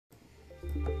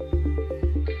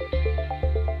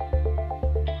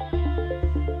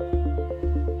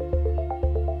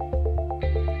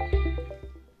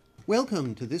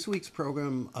Welcome to this week's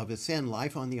program of Ascend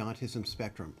Life on the Autism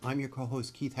Spectrum. I'm your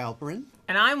co-host Keith Halperin.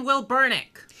 And I'm Will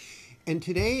Burnick. And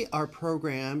today our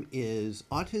program is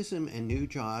Autism and New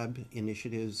Job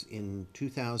Initiatives in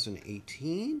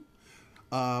 2018.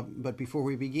 But before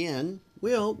we begin,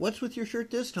 Will, what's with your shirt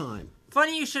this time?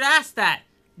 Funny you should ask that.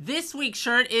 This week's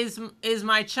shirt is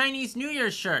my Chinese New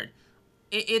Year shirt.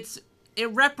 It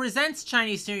represents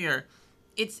Chinese New Year.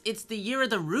 It's the year of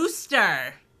the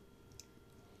rooster.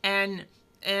 And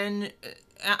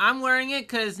I'm wearing it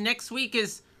because next week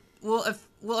will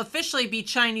officially be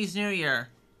Chinese New Year.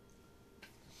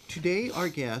 Today our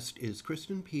guest is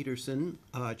Kristen Peterson,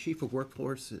 Chief of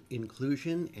Workforce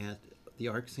Inclusion at the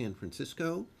ARC San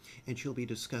Francisco, and she'll be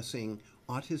discussing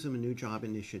Autism and New Job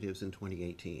Initiatives in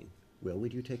 2018. Will,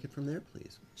 would you take it from there,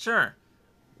 please? Sure.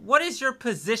 What is your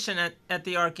position at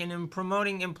the ARC in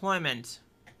promoting employment?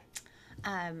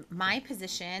 My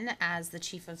position as the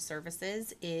Chief of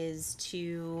Services is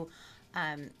to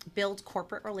build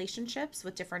corporate relationships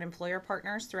with different employer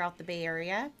partners throughout the Bay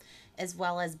Area, as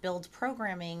well as build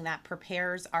programming that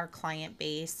prepares our client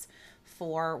base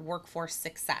for workforce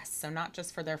success. So not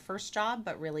just for their first job,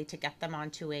 but really to get them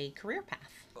onto a career path.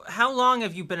 How long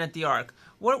have you been at the ARC?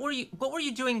 What were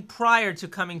you doing prior to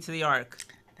coming to the ARC?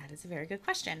 That is a very good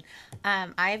question.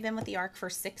 I have been with the ARC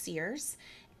for 6 years.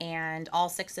 And all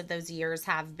 6 of those years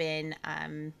have been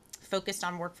focused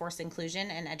on workforce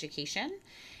inclusion and education.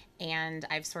 And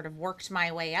I've sort of worked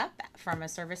my way up from a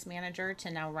service manager to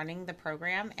now running the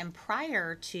program. And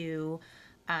prior to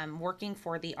working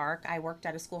for the ARC, I worked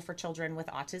at a school for children with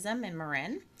autism in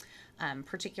Marin,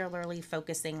 particularly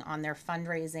focusing on their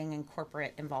fundraising and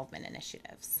corporate involvement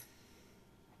initiatives.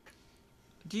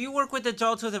 Do you work with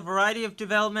adults with a variety of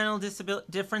developmental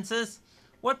differences?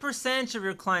 What percentage of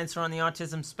your clients are on the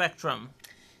autism spectrum?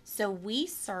 So we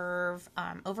serve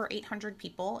over 800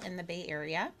 people in the Bay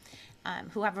Area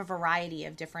who have a variety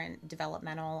of different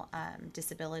developmental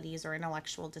disabilities or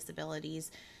intellectual disabilities.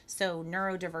 So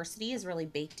neurodiversity is really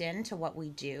baked into what we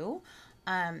do.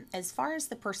 As far as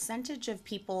the percentage of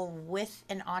people with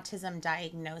an autism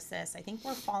diagnosis, I think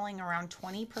we're falling around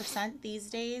 20% these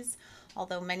days.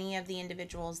 Although many of the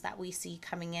individuals that we see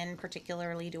coming in,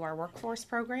 particularly to our workforce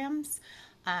programs,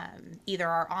 either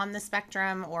are on the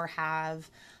spectrum or have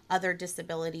other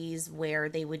disabilities where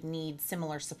they would need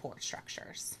similar support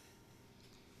structures.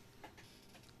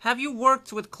 Have you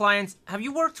worked with clients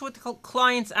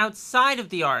outside of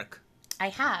the ARC? I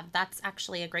have. That's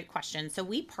actually a great question. So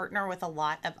we partner with a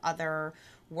lot of other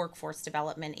workforce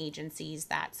development agencies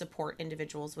that support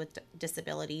individuals with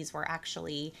disabilities. We're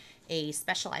actually a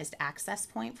specialized access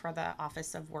point for the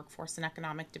Office of Workforce and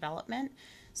Economic Development.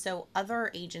 So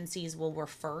other agencies will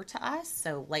refer to us.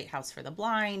 So Lighthouse for the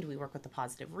Blind, we work with the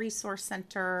Positive Resource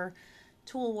Center,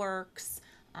 Toolworks,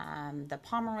 the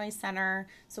Pomeroy Center.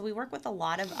 So we work with a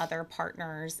lot of other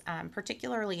partners,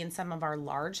 particularly in some of our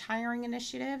large hiring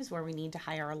initiatives where we need to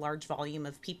hire a large volume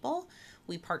of people.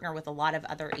 We partner with a lot of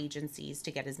other agencies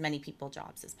to get as many people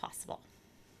jobs as possible.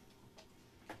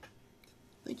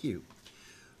 Thank you.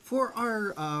 For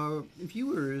our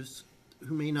viewers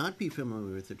who may not be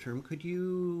familiar with the term, could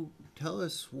you tell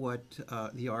us what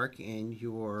the ARC and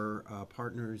your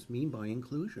partners mean by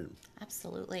inclusion?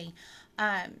 Absolutely.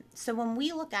 So when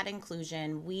we look at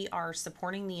inclusion, we are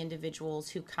supporting the individuals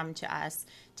who come to us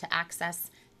to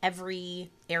access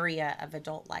every area of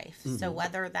adult life. Mm-hmm. So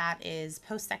whether that is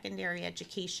post-secondary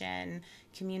education,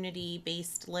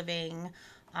 community-based living,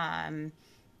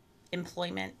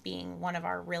 employment being one of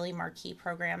our really marquee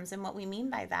programs. And what we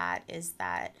mean by that is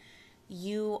that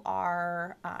you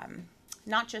are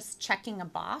not just checking a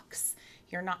box,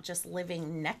 you're not just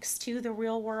living next to the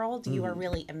real world, you are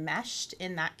really enmeshed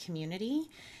in that community.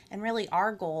 And really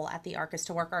our goal at the ARC is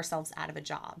to work ourselves out of a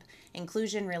job.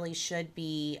 Inclusion really should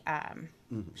be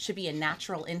a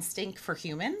natural instinct for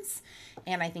humans.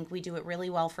 And I think we do it really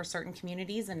well for certain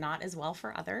communities and not as well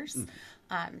for others.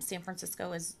 San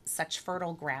Francisco is such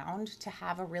fertile ground to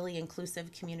have a really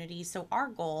inclusive community. So our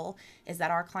goal is that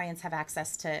our clients have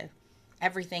access to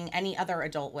everything any other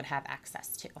adult would have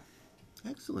access to.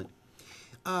 Excellent.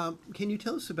 Can you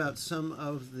tell us about some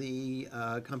of the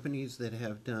companies that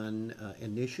have done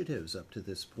initiatives up to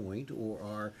this point or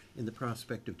are in the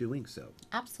prospect of doing so?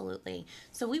 Absolutely.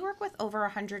 So we work with over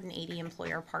 180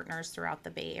 employer partners throughout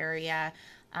the Bay Area.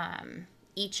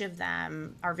 Each of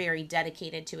them are very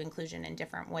dedicated to inclusion in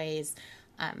different ways.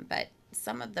 But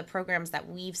some of the programs that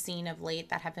we've seen of late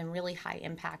that have been really high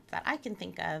impact that I can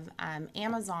think of,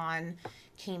 Amazon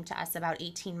came to us about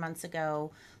 18 months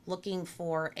ago looking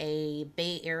for a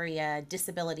Bay Area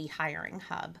disability hiring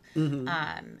hub.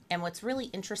 And what's really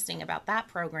interesting about that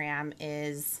program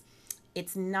is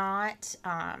it's not,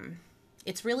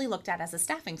 it's really looked at as a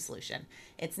staffing solution.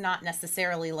 It's not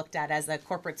necessarily looked at as a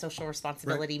corporate social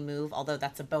responsibility move, although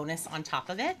that's a bonus on top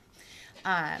of it.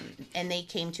 And they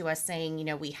came to us saying, you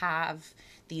know, we have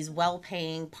these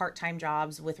well-paying part-time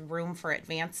jobs with room for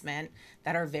advancement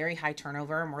that are very high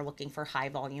turnover, and we're looking for high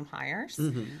volume hires.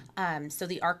 So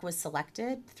the ARC was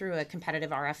selected through a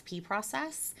competitive RFP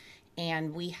process,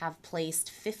 and we have placed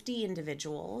 50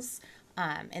 individuals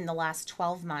in the last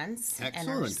 12 months. And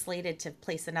are Excellent. slated to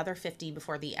place another 50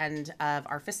 before the end of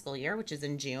our fiscal year, which is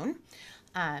in June,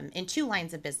 in two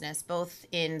lines of business, both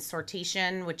in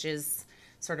sortation, which is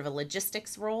sort of a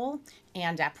logistics role,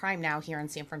 and at Prime Now here in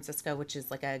San Francisco, which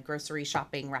is like a grocery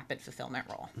shopping rapid fulfillment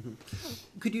role.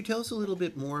 Could you tell us a little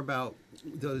bit more about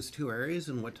those two areas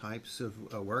and what types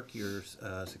of work your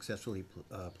successfully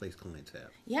placed clients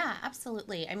have? Yeah,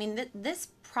 absolutely. I mean, this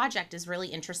project is really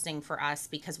interesting for us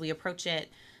because we approach it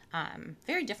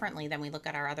very differently than we look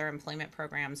at our other employment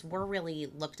programs. We're really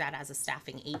looked at as a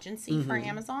staffing agency for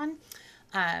Amazon.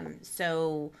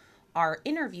 So our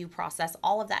interview process,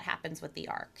 all of that happens with the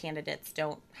ARC. Candidates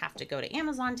don't have to go to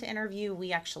Amazon to interview.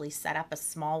 We actually set up a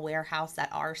small warehouse at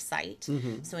our site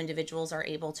so individuals are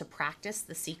able to practice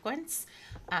the sequence.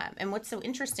 And what's so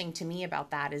interesting to me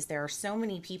about that is there are so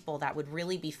many people that would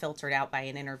really be filtered out by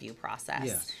an interview process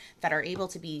Yes. that are able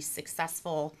to be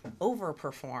successful,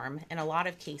 overperform in a lot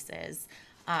of cases.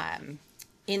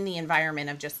 In the environment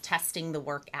of just testing the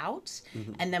work out.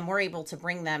 And then we're able to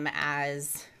bring them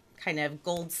as kind of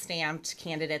gold stamped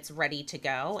candidates ready to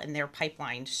go, and they're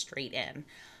pipelined straight in.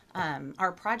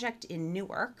 Our project in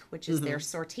Newark, which is their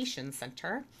sortation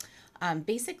center,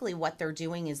 basically what they're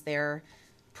doing is they're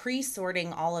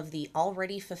pre-sorting all of the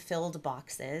already fulfilled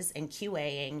boxes and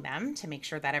QAing them to make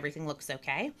sure that everything looks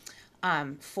okay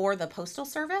for the postal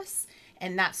service.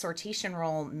 And that sortation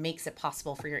role makes it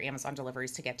possible for your Amazon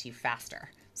deliveries to get to you faster.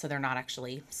 So they're not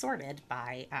actually sorted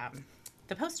by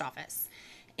the post office.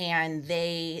 And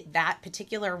that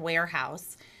particular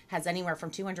warehouse has anywhere from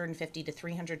 250 to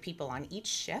 300 people on each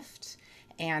shift.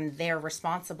 And they're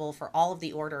responsible for all of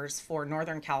the orders for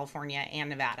Northern California and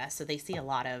Nevada. So they see a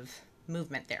lot of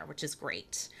movement there, which is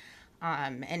great.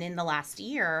 And in the last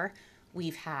year,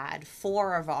 we've had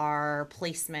 4 of our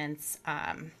placements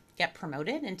get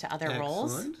promoted into other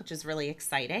roles, Excellent. which is really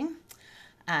exciting,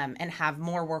 and have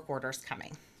more work orders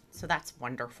coming. So that's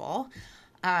wonderful.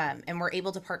 And we're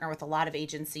able to partner with a lot of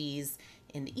agencies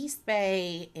in the East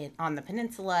Bay, on the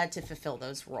peninsula, to fulfill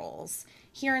those roles.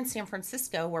 Here in San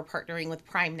Francisco, we're partnering with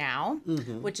Prime Now,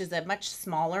 which is a much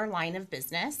smaller line of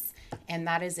business, and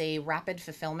that is a rapid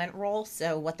fulfillment role.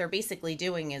 So what they're basically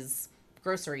doing is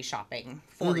grocery shopping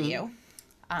for you,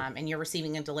 and you're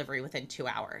receiving a delivery within 2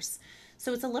 hours.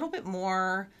 So it's a little bit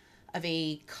more of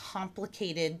a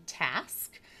complicated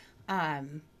task.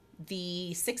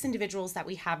 The 6 individuals that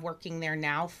we have working there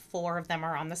now, 4 of them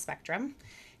are on the spectrum,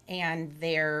 and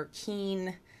their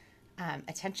keen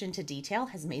attention to detail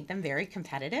has made them very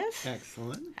competitive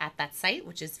Excellent. at that site,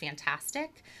 which is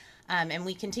fantastic. And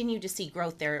we continue to see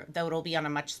growth there, though it'll be on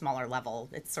a much smaller level.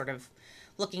 It's sort of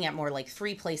looking at more like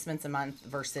 3 placements a month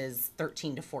versus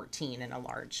 13 to 14 in a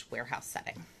large warehouse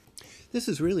setting. This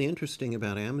is really interesting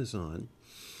about Amazon.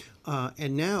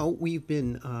 And now we've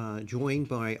been joined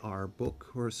by our book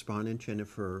correspondent,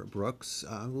 Jennifer Brooks,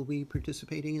 who will be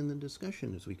participating in the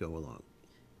discussion as we go along.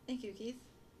 Thank you, Keith.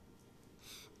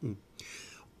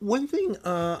 One thing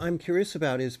I'm curious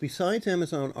about is, besides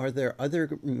Amazon, are there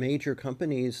other major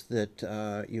companies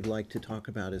that you'd like to talk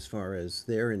about as far as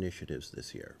their initiatives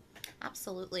this year?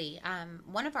 Absolutely.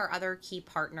 One of our other key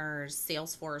partners,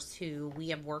 Salesforce, who we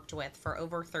have worked with for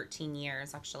over 13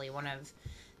 years, actually one of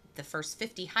the first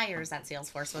 50 hires at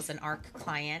Salesforce was an ARC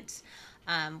client.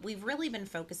 We've really been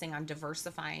focusing on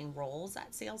diversifying roles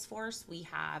at Salesforce. We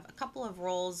have a couple of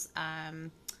roles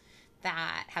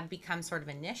that have become sort of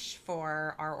a niche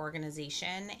for our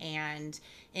organization. And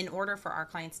in order for our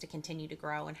clients to continue to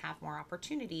grow and have more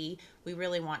opportunity, we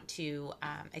really want to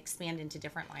expand into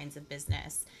different lines of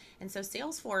business. And so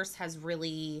Salesforce has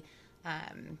really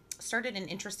started an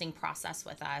interesting process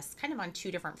with us kind of on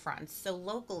 2 different fronts. So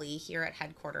locally here at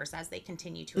headquarters, as they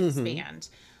continue to expand,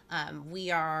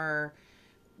 we are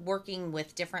working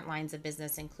with different lines of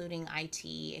business, including IT,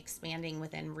 expanding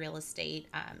within real estate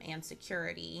and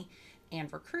security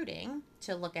and recruiting,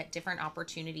 to look at different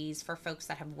opportunities for folks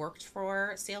that have worked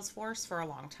for Salesforce for a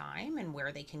long time and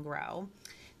where they can grow.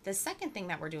 The second thing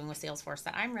that we're doing with Salesforce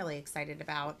that I'm really excited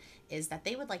about is that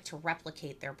they would like to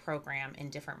replicate their program in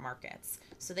different markets.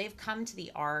 So they've come to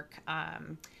the ARC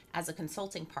as a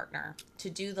consulting partner to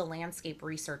do the landscape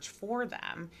research for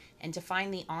them and to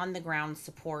find the on-the-ground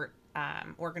support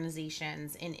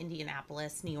organizations in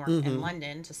Indianapolis, New York, and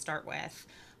London to start with,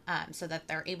 so that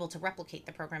they're able to replicate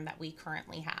the program that we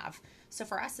currently have. So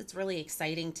for us, it's really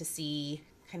exciting to see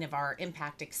kind of our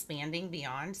impact expanding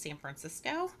beyond San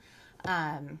Francisco,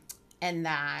 and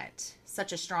that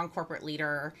such a strong corporate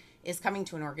leader is coming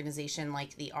to an organization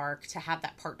like the ARC to have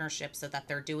that partnership so that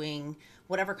they're doing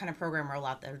whatever kind of program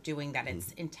rollout they're doing, that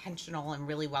it's intentional and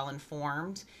really well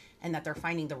informed, and that they're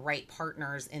finding the right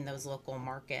partners in those local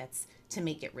markets to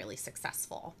make it really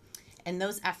successful. And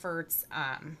those efforts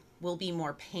will be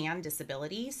more pan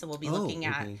disability. So we'll be looking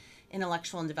at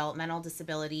intellectual and developmental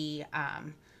disability,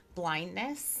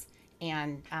 blindness,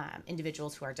 and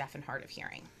individuals who are deaf and hard of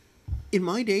hearing. In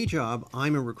my day job,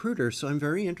 I'm a recruiter, so I'm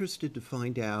very interested to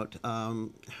find out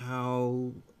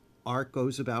how ARC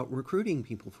goes about recruiting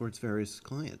people for its various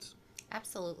clients.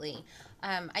 Absolutely.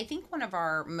 I think one of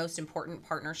our most important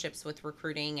partnerships with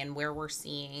recruiting, and where we're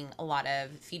seeing a lot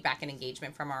of feedback and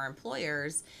engagement from our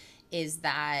employers, is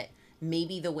that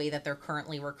maybe the way that they're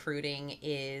currently recruiting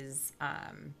is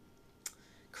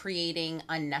creating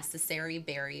unnecessary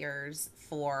barriers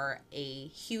for a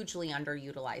hugely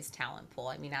underutilized talent pool.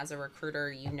 I mean, as a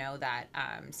recruiter, you know that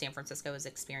San Francisco is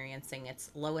experiencing its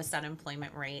lowest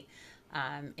unemployment rate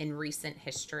in recent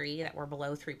history, that we're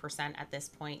below 3% at this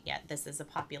point, yet this is a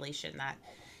population that,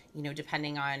 you know,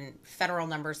 depending on federal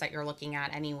numbers that you're looking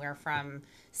at, anywhere from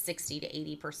 60 to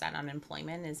 80%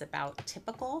 unemployment is about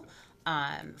typical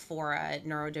for a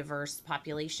neurodiverse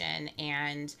population.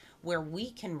 And where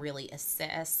we can really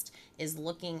assist is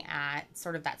looking at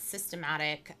sort of that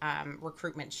systematic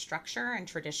recruitment structure and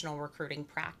traditional recruiting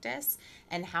practice,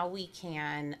 and how we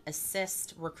can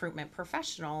assist recruitment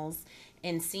professionals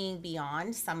in seeing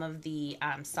beyond some of the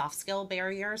soft skill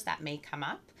barriers that may come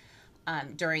up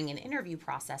during an interview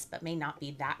process, but may not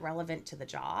be that relevant to the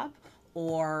job,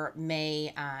 or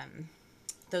may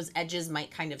those edges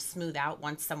might kind of smooth out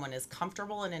once someone is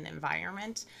comfortable in an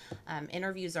environment.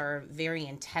 Interviews are a very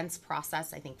intense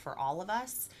process, I think, for all of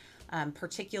us,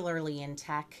 particularly in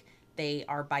tech. They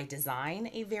are by design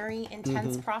a very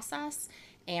intense process,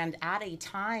 and at a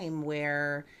time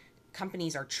where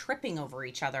companies are tripping over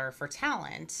each other for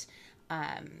talent,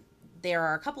 there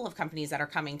are a couple of companies that are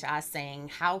coming to us saying,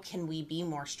 how can we be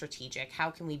more strategic?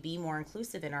 How can we be more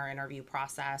inclusive in our interview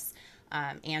process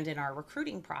and in our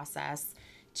recruiting process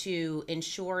to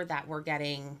ensure that we're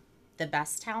getting the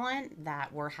best talent,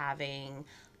 that we're having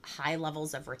high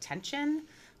levels of retention,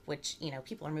 which, you know,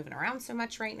 people are moving around so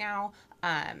much right now.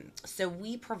 So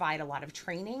we provide a lot of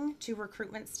training to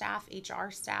recruitment staff, HR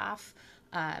staff,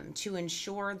 to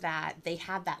ensure that they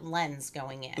have that lens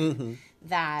going in,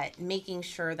 that making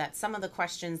sure that some of the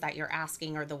questions that you're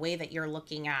asking, or the way that you're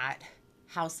looking at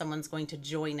how someone's going to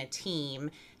join a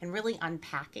team, and really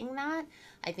unpacking that.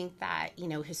 I think that, you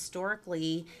know,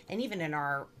 historically, and even in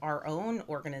our own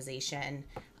organization,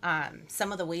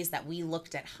 some of the ways that we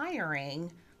looked at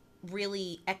hiring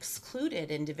really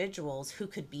excluded individuals who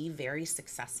could be very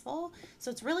successful. So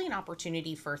it's really an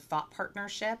opportunity for thought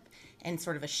partnership and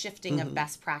sort of a shifting of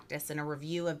best practice and a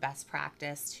review of best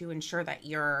practice to ensure that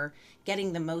you're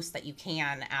getting the most that you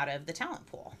can out of the talent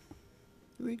pool.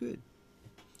 Very good.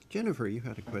 Jennifer, you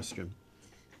had a question.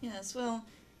 Yes, well,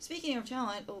 speaking of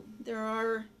talent, there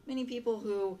are many people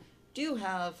who do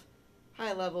have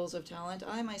high levels of talent.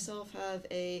 I myself have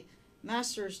a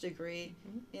master's degree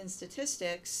in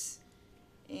statistics,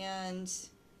 and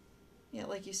yeah,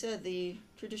 like you said, the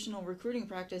traditional recruiting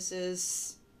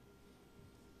practices,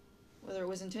 whether it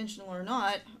was intentional or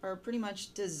not, are pretty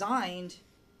much designed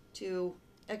to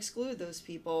exclude those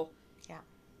people. Yeah.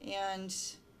 And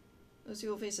those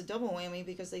people face a double whammy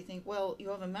because they think, well, you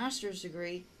have a master's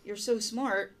degree, you're so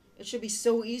smart, it should be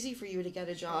so easy for you to get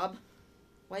a job.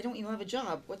 Why don't you have a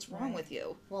job? What's wrong with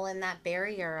you? Well, in that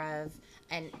barrier of,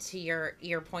 and to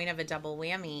your point of a double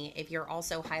whammy, if you're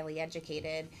also highly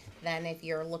educated, then if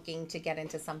you're looking to get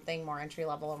into something more entry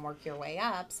level and work your way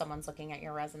up, someone's looking at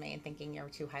your resume and thinking you're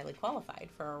too highly qualified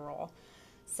for a role.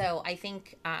 So I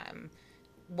think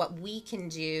what we can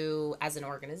do as an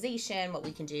organization, what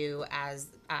we can do as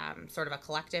sort of a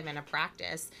collective and a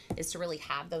practice, is to really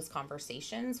have those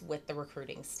conversations with the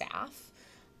recruiting staff.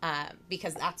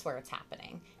 Because that's where it's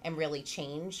happening, and really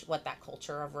change what that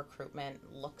culture of recruitment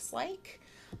looks like.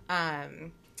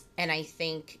 And I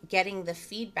think getting the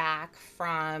feedback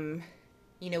from,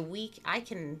 you know, I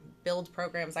can build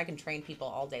programs, I can train people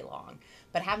all day long,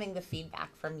 but having the feedback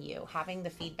from you, having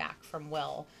the feedback from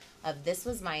Will of, this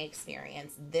was my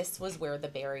experience, this was where the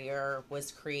barrier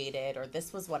was created, or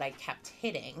this was what I kept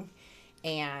hitting,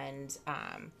 and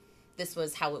this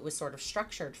was how it was sort of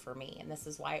structured for me, and this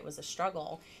is why it was a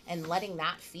struggle. And letting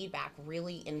that feedback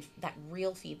that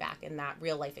real feedback and that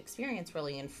real life experience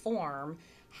really inform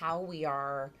how we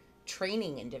are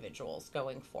training individuals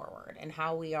going forward, and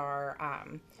how we are,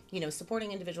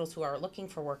 supporting individuals who are looking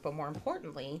for work, but more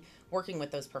importantly, working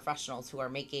with those professionals who are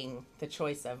making the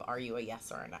choice of, are you a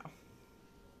yes or a no?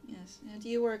 Yes. And do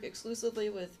you work exclusively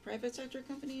with private sector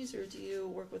companies, or do you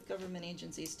work with government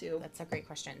agencies too? That's a great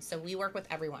question. So we work with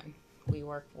everyone. We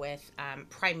work with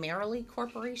primarily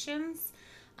corporations,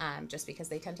 just because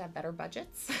they tend to have better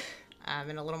budgets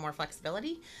and a little more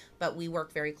flexibility. But we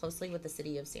work very closely with the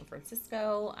city of San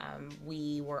Francisco.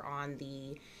 We were on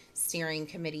the steering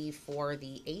committee for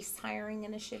the ACE hiring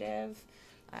initiative,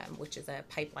 which is a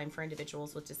pipeline for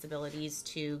individuals with disabilities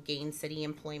to gain city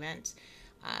employment.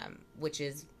 Which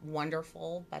is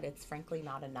wonderful, but it's frankly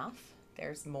not enough.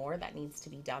 There's more that needs to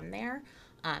be done there.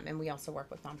 And we also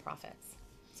work with nonprofits.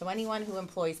 So anyone who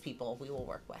employs people, we will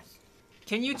work with.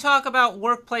 Can you talk about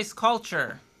workplace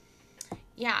culture?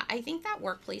 Yeah, I think that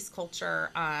workplace culture,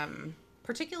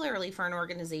 particularly for an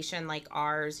organization like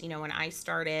ours, when I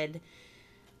started,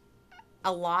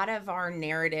 a lot of our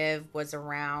narrative was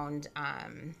around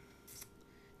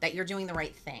that you're doing the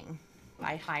right thing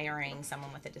by hiring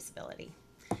someone with a disability.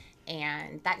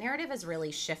 And that narrative has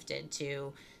really shifted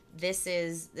to this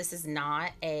is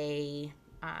not a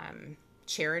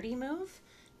charity move.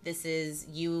 This is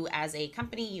you as a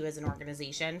company, you as an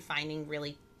organization, finding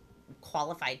really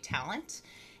qualified talent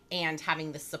and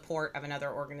having the support of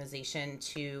another organization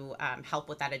to help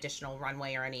with that additional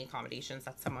runway or any accommodations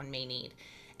that someone may need.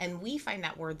 And we find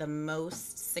that we're the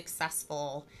most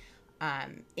successful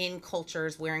in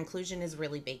cultures where inclusion is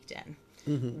really baked in.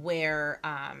 Mm-hmm. Where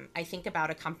I think about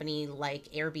a company like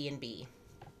Airbnb,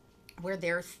 where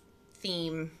their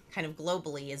theme kind of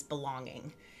globally is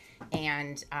belonging,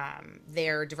 and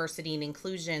their diversity and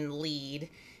inclusion lead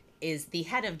is the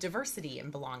head of diversity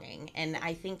and belonging. And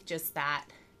I think just that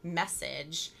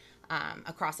message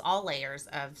across all layers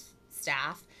of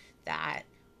staff, that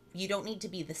you don't need to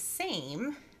be the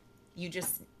same, you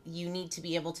need to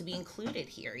be able to be included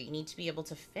here, you need to be able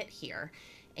to fit here.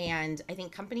 And I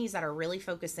think companies that are really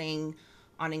focusing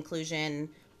on inclusion,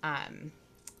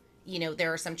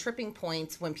 there are some tripping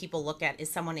points when people look at, is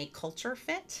someone a culture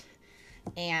fit?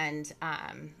 And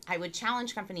I would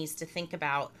challenge companies to think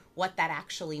about what that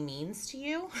actually means to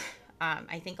you.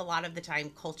 I think a lot of the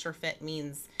time culture fit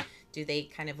means, do they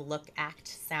kind of look, act,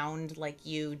 sound like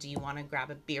you? Do you want to grab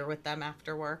a beer with them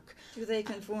after work? Do they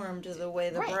conform to the way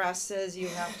the brass says you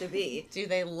have to be? Do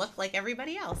they look like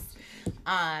everybody else?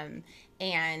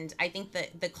 And I think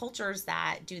that the cultures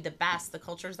that do the best, the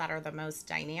cultures that are the most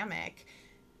dynamic,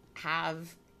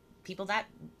 have people that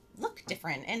look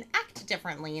different and act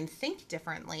differently and think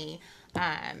differently.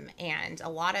 And a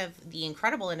lot of the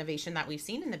incredible innovation that we've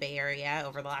seen in the Bay Area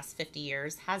over the last 50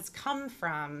 years has come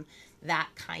from that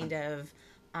kind of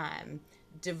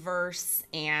diverse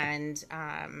and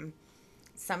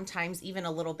sometimes even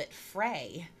a little bit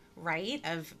fray, right,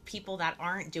 of people that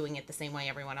aren't doing it the same way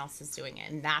everyone else is doing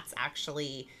it. And that's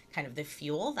actually kind of the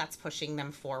fuel that's pushing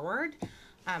them forward.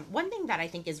 One thing that I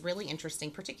think is really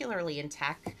interesting, particularly in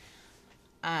tech,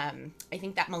 I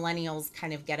think that millennials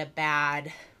kind of get a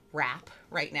bad rap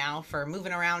right now for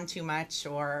moving around too much,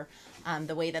 or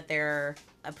the way that they're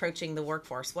approaching the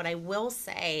workforce. What I will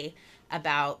say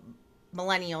about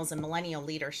millennials and millennial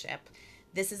leadership,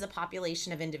 this is a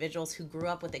population of individuals who grew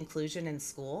up with inclusion in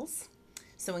schools.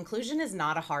 So inclusion is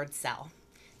not a hard sell.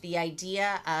 The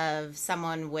idea of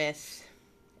someone with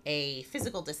a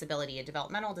physical disability, a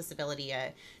developmental disability,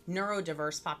 a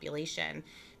neurodiverse population,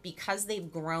 because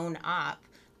they've grown up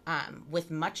with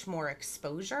much more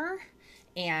exposure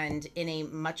and in a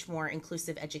much more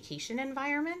inclusive education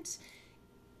environment,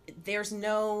 there's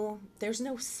no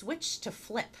switch to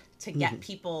flip to get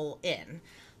people in.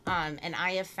 And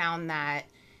I have found that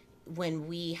when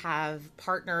we have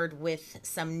partnered with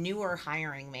some newer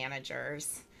hiring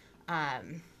managers,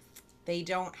 they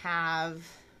don't have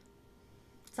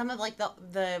some of like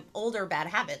the older bad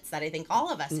habits that I think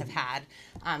all of us have had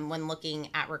when looking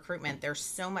at recruitment. There's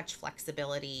so much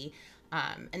flexibility,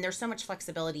 and there's so much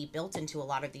flexibility built into a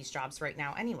lot of these jobs right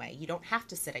now anyway. You don't have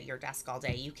to sit at your desk all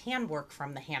day. You can work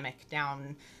from the hammock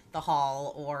down the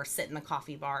hall or sit in the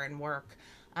coffee bar and work.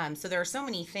 So there are so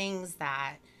many things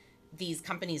that these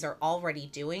companies are already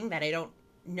doing that I don't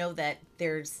know that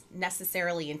there's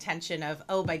necessarily intention of,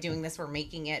 oh, by doing this, we're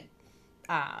making it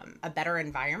a better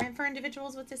environment for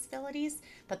individuals with disabilities,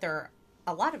 but they're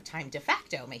a lot of time de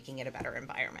facto making it a better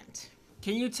environment.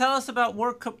 Can you tell us about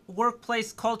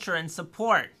workplace culture and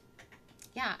support?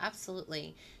 Yeah,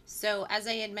 absolutely. So, as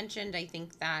I had mentioned, I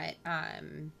think that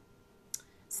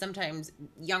sometimes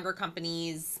younger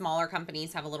companies, smaller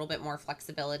companies have a little bit more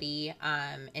flexibility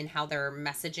in how they're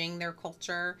messaging their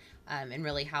culture and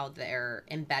really how they're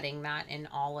embedding that in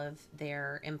all of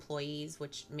their employees,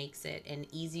 which makes it an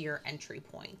easier entry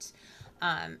point.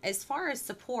 As far as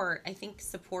support, I think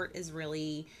support is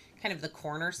really kind of the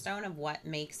cornerstone of what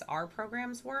makes our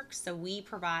programs work. So we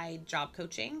provide job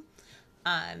coaching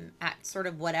at sort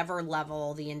of whatever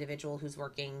level the individual who's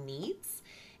working needs.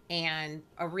 And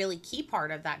a really key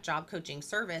part of that job coaching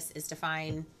service is to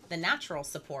find the natural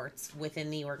supports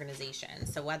within the organization.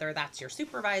 So whether that's your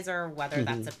supervisor, whether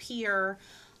that's a peer,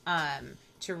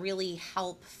 to really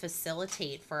help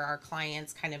facilitate for our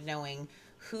clients kind of knowing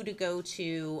who to go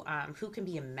to, who can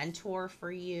be a mentor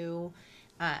for you,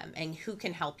 and who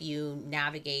can help you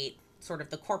navigate sort of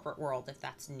the corporate world if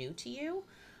that's new to you.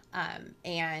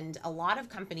 And a lot of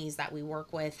companies that we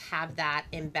work with have that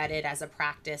embedded as a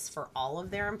practice for all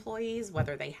of their employees,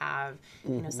 whether they have,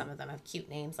 some of them have cute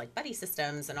names like buddy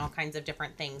systems and all kinds of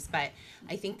different things. But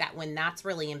I think that when that's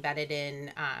really embedded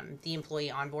in the employee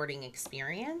onboarding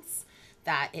experience,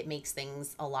 that it makes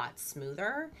things a lot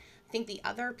smoother. I think the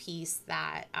other piece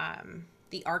that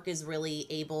the ARC is really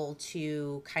able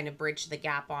to kind of bridge the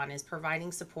gap on is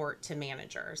providing support to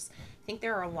managers. I think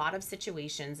there are a lot of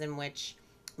situations in which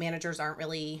managers aren't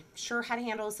really sure how to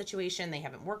handle a situation. They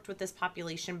haven't worked with this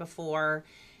population before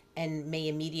and may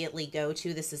immediately go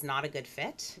to, this is not a good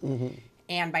fit.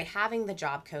 And by having the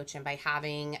job coach and by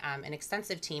having an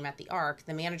extensive team at the ARC,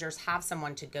 the managers have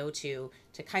someone to go to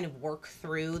kind of work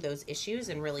through those issues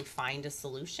and really find a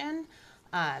solution,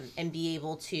 and be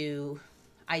able to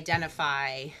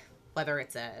identify whether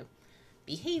it's a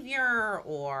behavior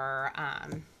or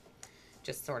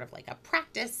just sort of like a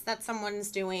practice that someone's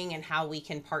doing, and how we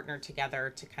can partner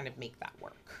together to kind of make that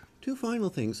work. Two final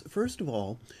things. First of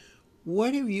all,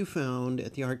 what have you found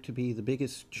at the ARC to be the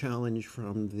biggest challenge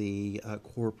from the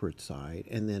corporate side?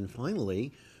 And then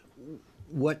finally,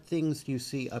 what things do you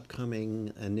see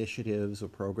upcoming initiatives or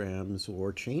programs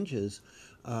or changes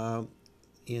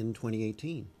in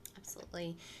 2018?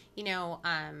 Absolutely.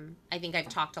 I think I've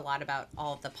talked a lot about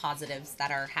all of the positives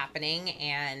that are happening,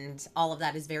 and all of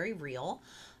that is very real.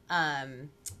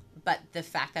 But the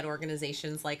fact that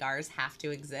organizations like ours have to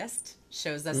exist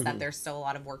shows us that there's still a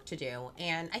lot of work to do.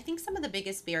 And I think some of the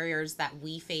biggest barriers that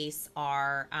we face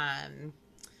are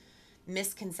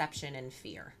misconception and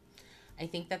fear. I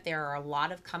think that there are a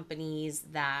lot of companies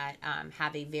that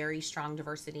have a very strong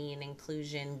diversity and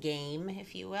inclusion game,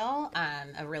 if you will,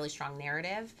 a really strong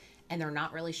narrative, and they're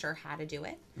not really sure how to do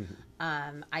it.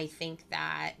 I think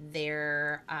that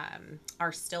there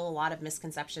are still a lot of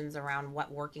misconceptions around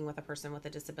what working with a person with a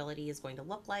disability is going to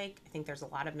look like. I think there's a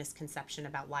lot of misconception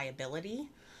about liability.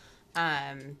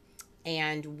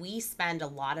 And we spend a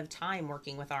lot of time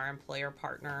working with our employer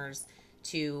partners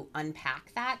to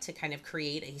unpack that, to kind of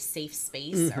create a safe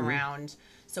space around,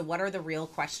 so what are the real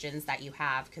questions that you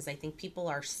have? Because I think people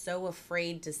are so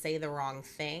afraid to say the wrong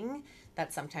thing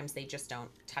that sometimes they just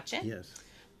don't touch it. Yes.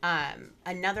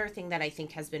 Another thing that I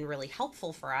think has been really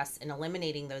helpful for us in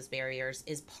eliminating those barriers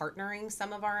is partnering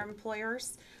some of our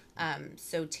employers.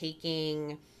 So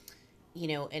taking,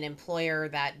 an employer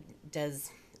that does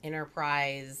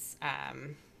enterprise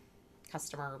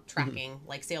customer tracking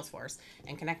like Salesforce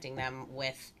and connecting them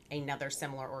with another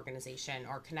similar organization,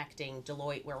 or connecting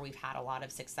Deloitte, where we've had a lot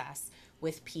of success,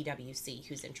 with PwC,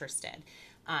 who's interested,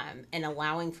 and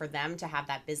allowing for them to have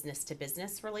that business to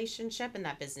business relationship and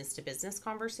that business to business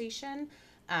conversation.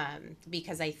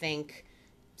 Because I think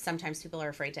sometimes people are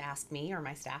afraid to ask me or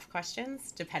my staff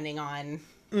questions, depending on,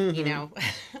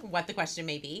 what the question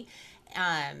may be.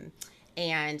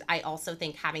 And I also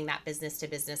think having that business to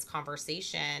business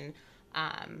conversation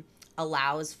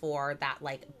allows for that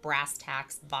like brass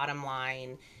tacks bottom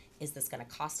line. Is this going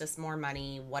to cost us more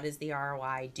money? What is the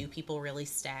ROI? Do people really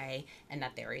stay? And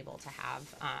that they're able to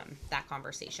have that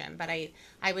conversation. But I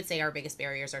would say our biggest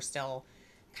barriers are still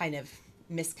kind of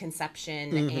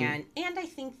misconception and I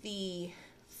think the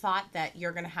thought that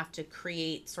you're going to have to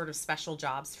create sort of special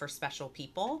jobs for special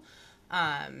people.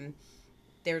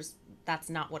 That's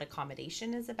not what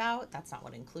accommodation is about. That's not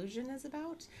what inclusion is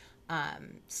about.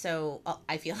 So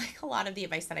I feel like a lot of the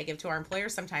advice that I give to our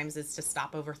employers sometimes is to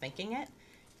stop overthinking it.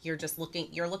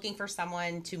 You're looking for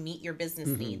someone to meet your business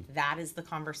need. That is the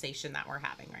conversation that we're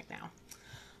having right now.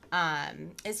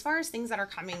 As far as things that are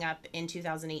coming up in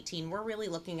 2018, we're really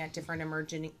looking at different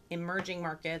emerging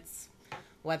markets,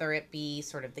 whether it be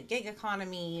sort of the gig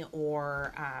economy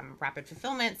or rapid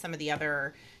fulfillment, some of the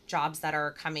other jobs that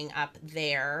are coming up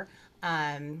there.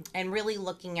 and really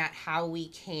looking at how we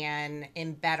can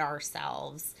embed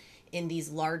ourselves in these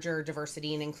larger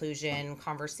diversity and inclusion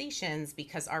conversations,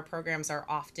 because our programs are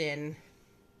often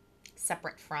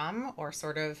separate from or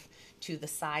sort of to the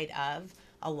side of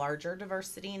a larger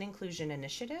diversity and inclusion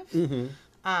initiative.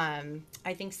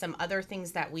 I think some other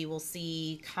things that we will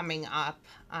see coming up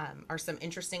are some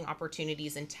interesting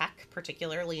opportunities in tech,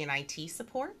 particularly in IT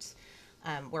support,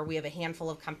 where we have a handful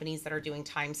of companies that are doing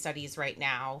time studies right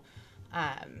now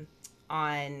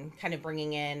on kind of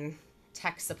bringing in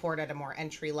tech support at a more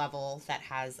entry level that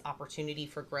has opportunity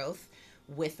for growth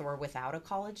with or without a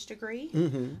college degree.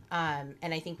 And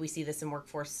I think we see this in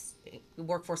workforce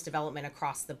development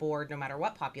across the board, no matter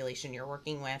what population you're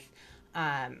working with,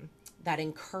 that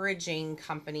encouraging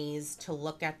companies to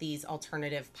look at these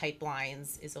alternative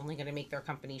pipelines is only going to make their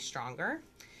companies stronger.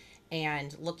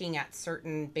 And looking at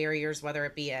certain barriers, whether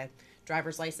it be a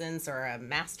driver's license or a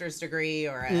master's degree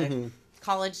or a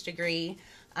college degree,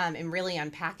 and really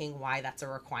unpacking why that's a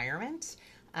requirement.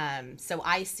 So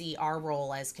I see our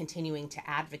role as continuing to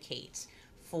advocate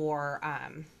for,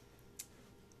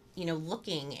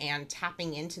 looking and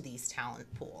tapping into these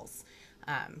talent pools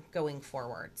going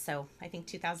forward. So I think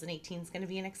 2018 is going to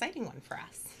be an exciting one for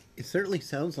us. It certainly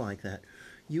sounds like that.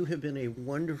 You have been a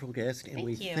wonderful guest, and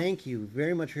we thank you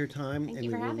very much for your time, and we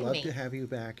would love to have you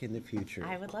back in the future.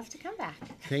 I would love to come back.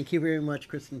 Thank you very much,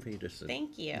 Kristen Peterson.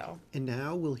 Thank you. And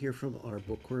now we'll hear from our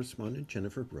book correspondent,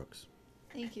 Jennifer Brooks.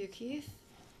 Thank you, Keith.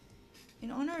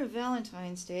 In honor of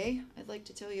Valentine's Day, I'd like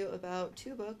to tell you about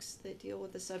 2 books that deal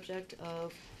with the subject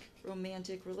of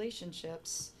romantic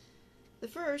relationships. The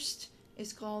first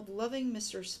is called Loving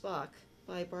Mr. Spock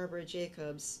by Barbara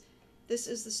Jacobs. This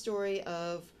is the story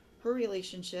of her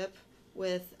relationship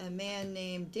with a man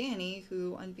named Danny,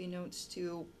 who, unbeknownst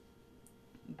to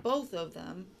both of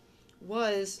them,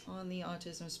 was on the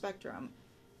autism spectrum.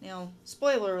 Now,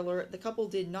 spoiler alert, the couple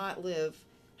did not live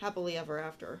happily ever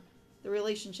after. The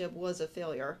relationship was a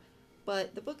failure,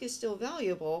 but the book is still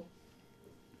valuable,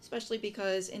 especially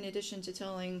because in addition to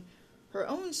telling her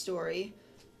own story,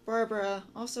 Barbara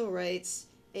also writes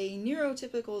a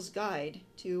neurotypical's guide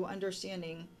to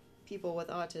understanding people with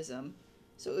autism.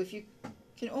 So if you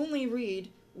can only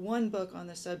read one book on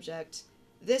the subject,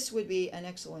 this would be an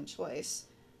excellent choice.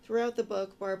 Throughout the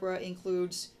book, Barbara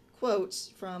includes quotes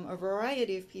from a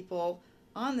variety of people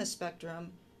on the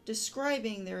spectrum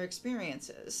describing their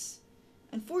experiences.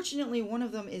 Unfortunately, one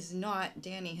of them is not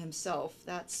Danny himself.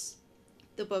 That's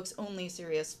the book's only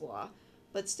serious flaw,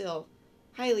 but still,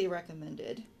 highly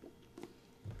recommended.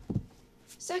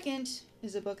 Second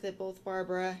is a book that both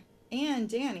Barbara and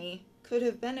Danny could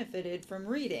have benefited from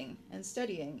reading and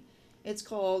studying. It's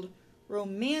called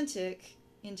Romantic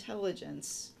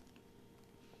Intelligence.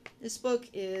 This book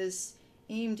is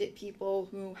aimed at people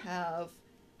who have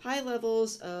high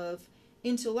levels of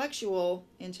intellectual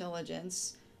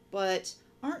intelligence, but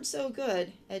aren't so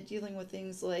good at dealing with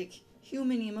things like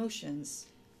human emotions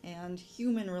and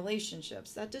human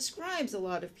relationships. That describes a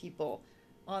lot of people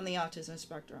on the autism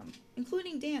spectrum,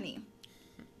 including Danny.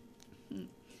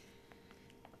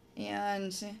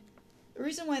 And the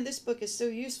reason why this book is so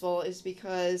useful is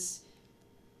because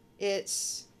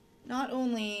it's not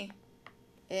only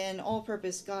an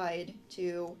all-purpose guide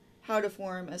to how to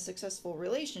form a successful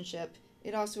relationship,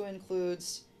 it also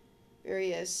includes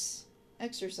various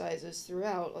exercises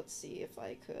throughout. Let's see if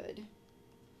I could.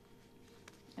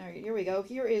 All right, here we go.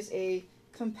 Here is a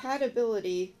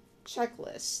compatibility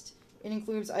checklist. It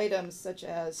includes items such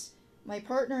as, my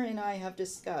partner and I have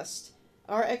discussed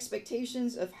our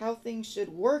expectations of how things should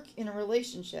work in a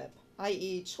relationship,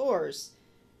 i.e. chores,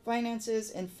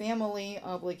 finances, and family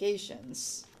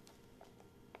obligations.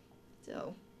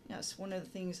 So, yes, one of the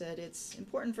things that it's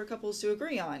important for couples to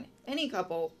agree on. Any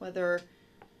couple, whether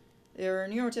they're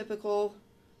neurotypical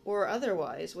or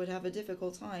otherwise, would have a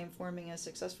difficult time forming a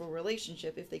successful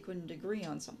relationship if they couldn't agree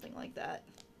on something like that.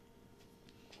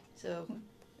 So,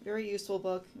 very useful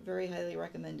book, very highly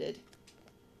recommended.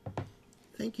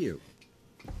 Thank you.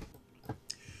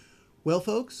 Well,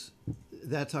 folks,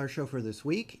 that's our show for this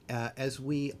week. As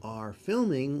we are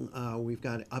filming, we've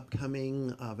got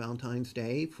upcoming Valentine's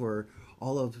Day for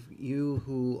all of you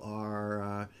who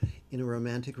are in a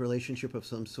romantic relationship of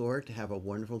some sort to have a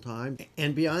wonderful time.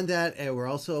 And beyond that, we're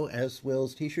also, as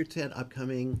Will's t-shirt said,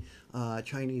 upcoming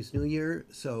Chinese New Year.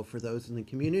 So for those in the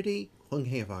community, Hung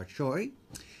Hei Va Choi.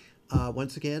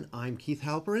 Once again, I'm Keith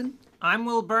Halperin. I'm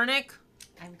Will Burnick.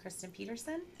 I'm Kristen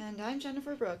Peterson. And I'm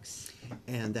Jennifer Brooks.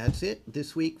 And that's it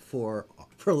this week for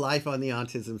Life on the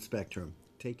Autism Spectrum.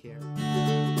 Take care.